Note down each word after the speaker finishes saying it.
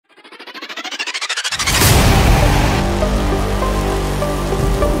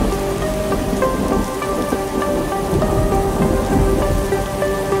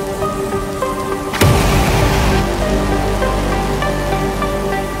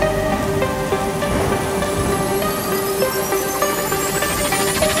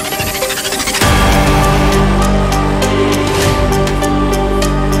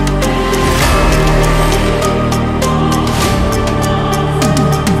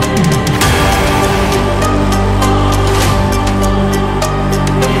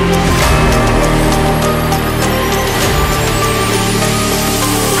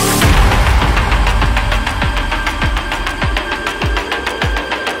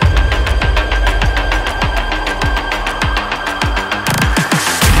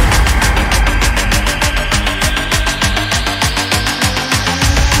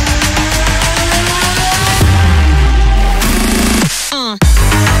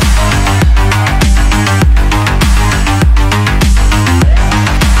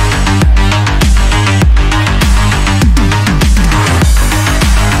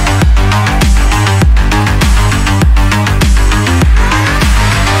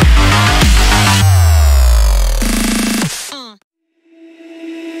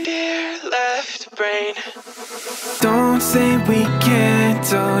Don't say we can't,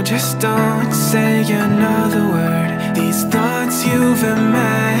 oh, just don't say another word. These thoughts you've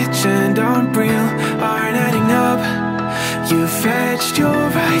imagined aren't real, aren't adding up. You fetched your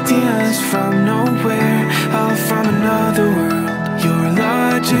ideas from nowhere, all from another world. Your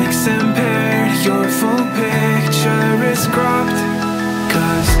logic's impaired, your full picture is cropped.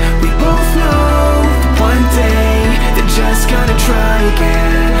 Cause we both know one day they're just gonna try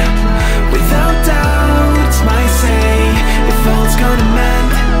again. Without doubt, my say, if all's gonna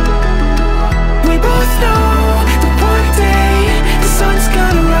mend. We both know that one day the sun's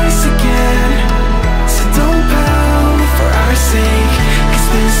gonna rise again. So don't pout for our sake, cause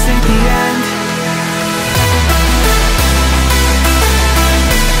this ain't the end.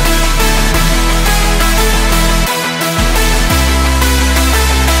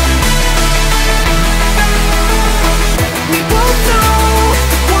 We both know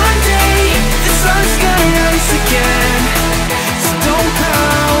that one day the sun's gonna rise again. So don't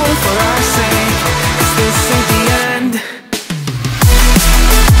pout for our sake, cause this ain't the end.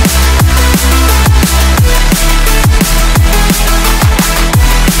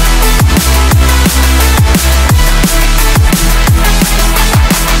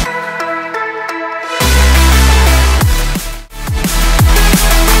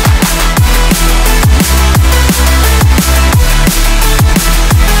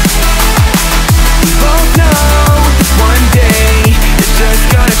 We both know that one day they're just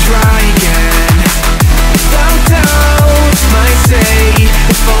gonna try again. Without doubt, my say,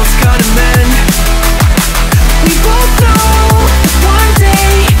 if all's gonna mend. We both know that one day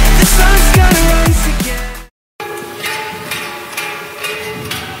the sun's gonna rise again.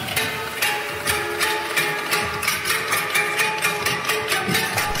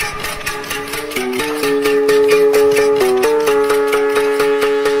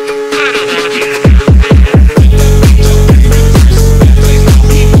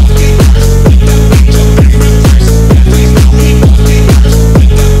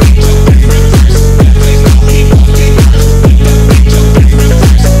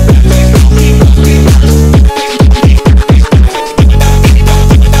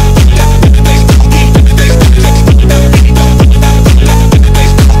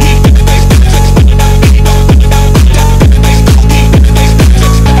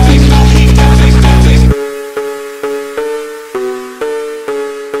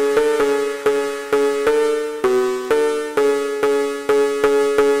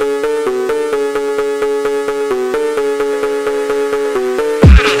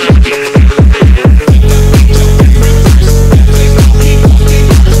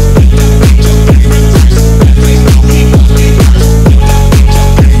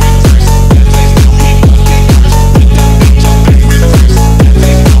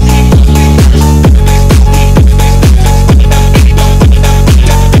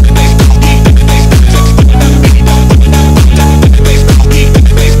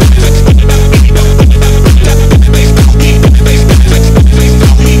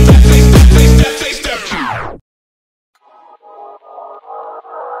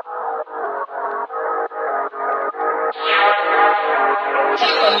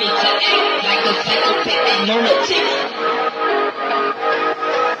 For me to act like a psychopathic lunatic.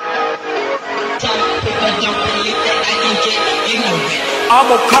 Some people don't believe that I can get ignorant.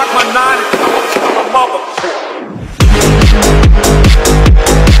 I'ma cock my nine and I'm a mother.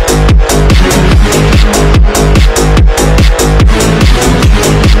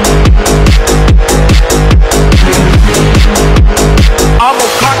 I'ma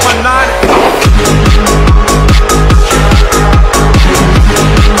cock my nine.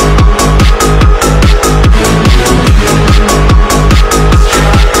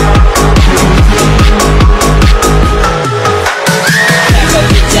 Like a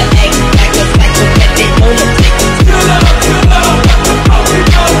bitch, I act like a psychopathic lunatic.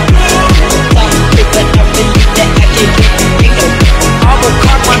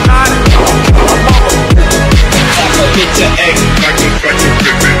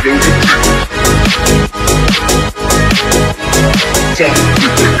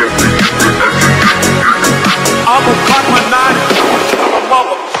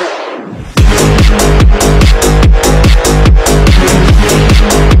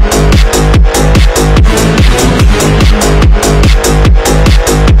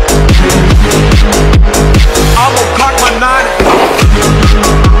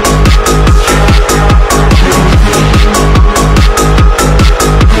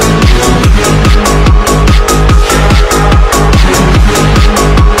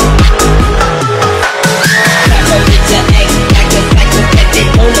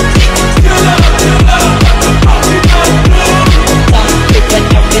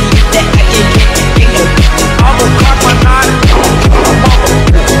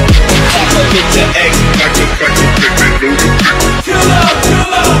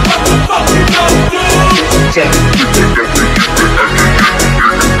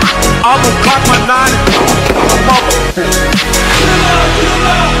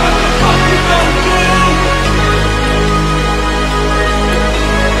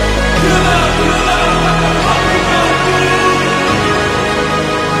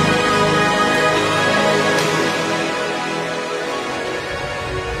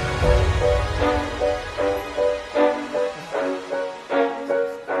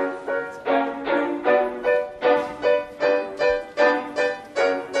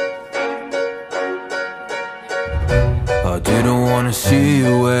 see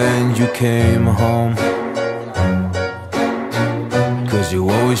you when you came home. Cause you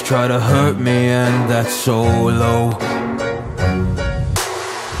always try to hurt me, and that's so low.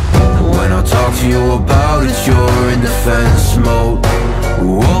 When I talk to you about it, you're in defense mode.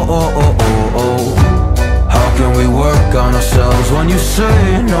 Whoa, oh, oh, oh, oh. How can we work on ourselves when you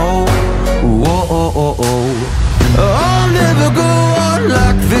say no? Whoa, oh, oh, oh. I'll never go on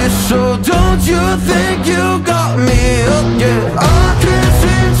like this, so don't you think